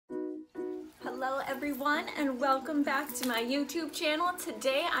Hello everyone and welcome back to my YouTube channel.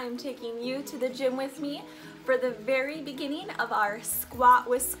 Today I'm taking you to the gym with me for the very beginning of our Squat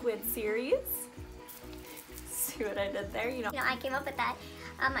with Squid series. See what I did there? You know I came up with that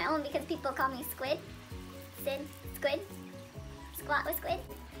on my own because people call me Squid. Squid. Squat with Squid.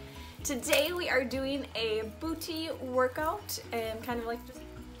 Today we are doing a booty workout and kind of like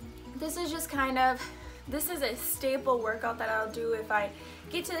this is a staple workout that I'll do if I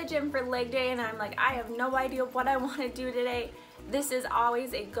get to the gym for leg day and I'm like, I have no idea what I want to do today. This is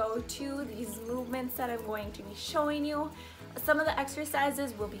always a go-to, these movements that I'm going to be showing you. Some of the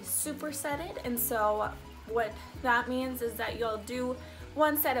exercises will be supersetted, and so what that means is that you'll do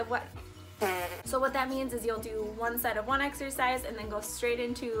one set of what you'll do one set of one exercise and then go straight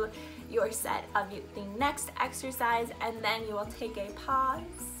into your set of the next exercise, and then you will take a pause,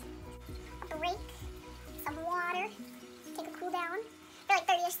 a break, some water, take a cool down for like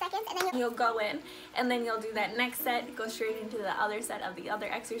 30 seconds, and then you'll go in and then you'll do that next set, go straight into the other set of the other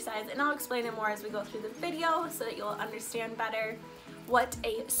exercise, and I'll explain it more as we go through the video so that you'll understand better what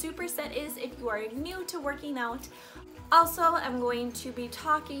a superset is if you are new to working out. Also, I'm going to be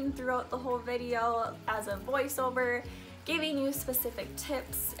talking throughout the whole video as a voiceover, giving you specific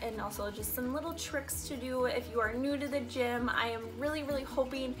tips and also just some little tricks to do if you are new to the gym. I am really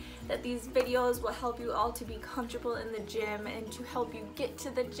hoping that these videos will help you all to be comfortable in the gym and to help you get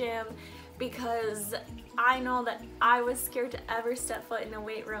to the gym, because I know that I was scared to ever step foot in a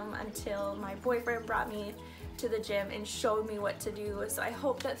weight room until my boyfriend brought me to the gym and showed me what to do. So I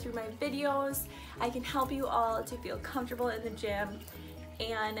hope that through my videos I can help you all to feel comfortable in the gym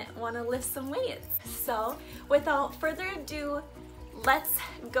and want to lift some weights. So without further ado, let's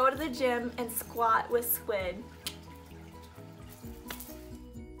go to the gym and squat with Squid.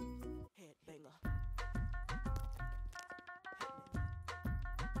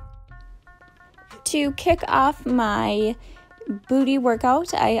 To kick off my booty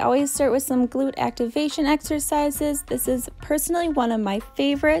workout, I always start with some glute activation exercises. This is personally one of my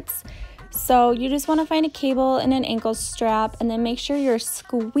favorites. So you just want to find a cable and an ankle strap, and then make sure you're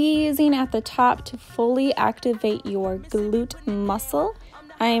squeezing at the top to fully activate your glute muscle.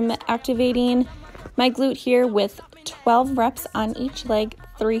 I'm activating my glute here with 12 reps on each leg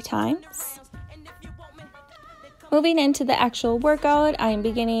 3 times. Moving into the actual workout, I'm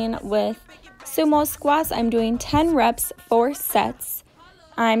beginning with Sumo Squats. I'm doing 10 reps, 4 sets.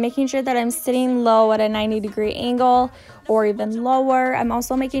 I'm making sure that I'm sitting low at a 90-degree angle or even lower. I'm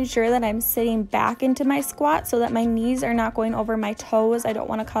also making sure that I'm sitting back into my squat so that my knees are not going over my toes. I don't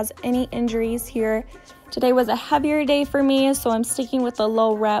want to cause any injuries here. Today was a heavier day for me, so I'm sticking with the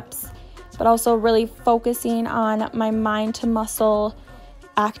low reps, but also really focusing on my mind to muscle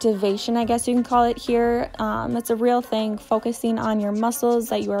activation, I guess you can call it here. It's a real thing, focusing on your muscles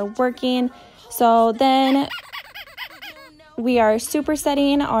that you are working. So then we are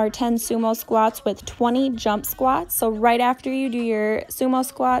supersetting our 10 sumo squats with 20 jump squats. So right after you do your sumo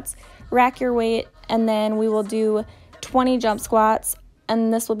squats, rack your weight, and then we will do 20 jump squats,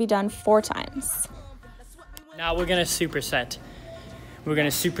 and this will be done 4 times. Now we're gonna superset. We're gonna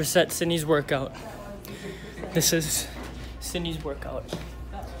superset Sydney's workout. This is Sydney's workout.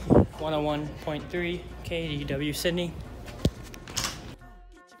 101.3 KDW Sydney.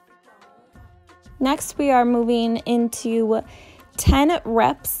 Next, we are moving into 10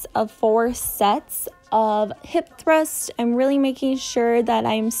 reps of 4 sets of hip thrusts. I'm really making sure that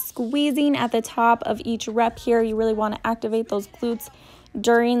I'm squeezing at the top of each rep here. You really want to activate those glutes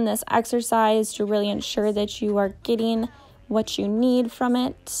during this exercise to really ensure that you are getting what you need from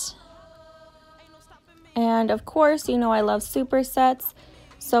it. And of course, you know I love supersets.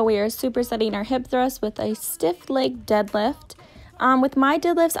 So we are supersetting our hip thrust with a stiff leg deadlift. With my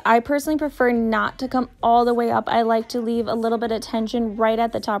deadlifts, I personally prefer not to come all the way up. I like to leave a little bit of tension right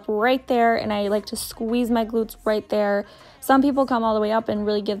at the top, right there, and I like to squeeze my glutes right there. Some people come all the way up and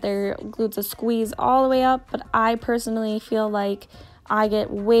really give their glutes a squeeze all the way up, but I personally feel like I get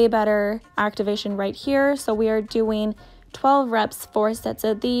way better activation right here. So we are doing 12 reps, 4 sets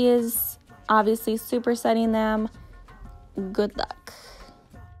of these, obviously supersetting them. Good luck.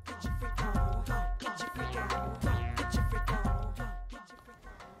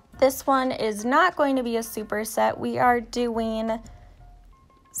 This one is not going to be a superset. We are doing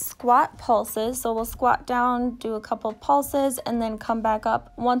squat pulses. So we'll squat down, do a couple pulses, and then come back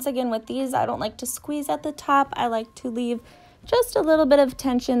up. Once again, with these, I don't like to squeeze at the top. I like to leave just a little bit of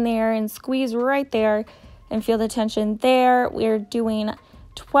tension there and squeeze right there and feel the tension there. We're doing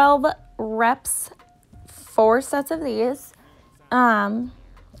 12 reps, 4 sets of these.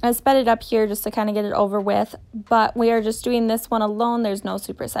 I sped it up here just to kind of get it over with, but we are just doing this one alone. There's no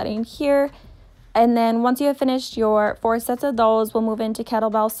supersetting here. And then once you have finished your 4 sets of those, we'll move into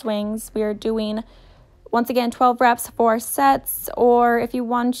kettlebell swings. We are doing, once again, 12 reps, 4 sets, or if you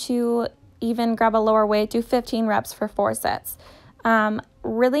want to even grab a lower weight, do 15 reps for 4 sets.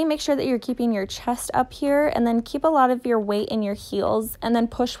 Really make sure that you're keeping your chest up here, and then keep a lot of your weight in your heels, and then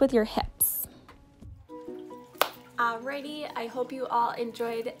push with your hips. Alrighty, I hope you all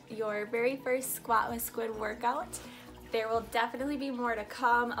enjoyed your very first Squat with Squid workout. There will definitely be more to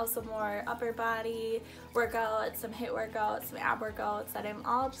come, also more upper body workouts, some HIIT workouts, some ab workouts that I'm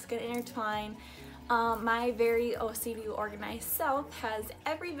all just gonna intertwine. My very OCD organized self has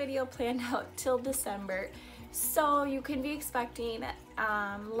every video planned out till December, so you can be expecting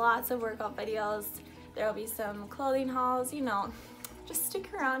lots of workout videos. There will be some clothing hauls, you know, just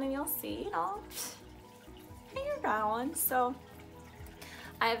stick around and you'll see, you know, hang around. So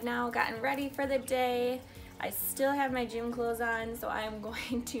I've now gotten ready for the day. I still have my gym clothes on, so I'm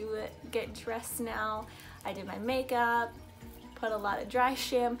going to get dressed now. I did my makeup, put a lot of dry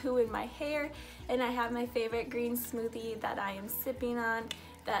shampoo in my hair, and I have my favorite green smoothie that I am sipping on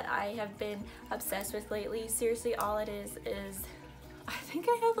that I have been obsessed with lately. Seriously, all it is I think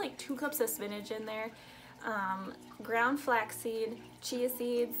I have like 2 cups of spinach in there, ground flaxseed, chia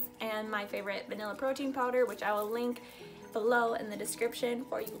seeds, and my favorite vanilla protein powder, which I will link below in the description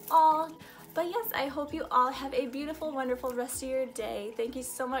for you all. But yes, I hope you all have a beautiful, wonderful rest of your day. Thank you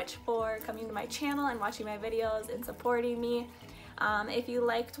so much for coming to my channel and watching my videos and supporting me. If you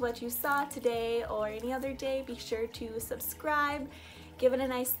liked what you saw today or any other day, be sure to subscribe, give it a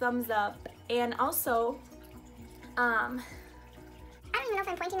nice thumbs up, and also, I don't even know if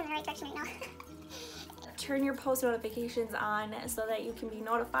I'm pointing in the right direction right now. turn your post notifications on so that you can be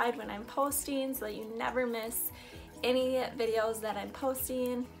notified when I'm posting, so that you never miss any videos that I'm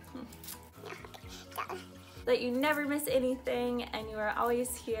posting. That you never miss anything and you are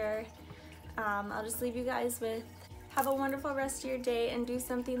always here. I'll just leave you guys with, have a wonderful rest of your day and do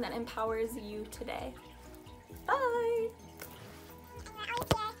something that empowers you today. Bye!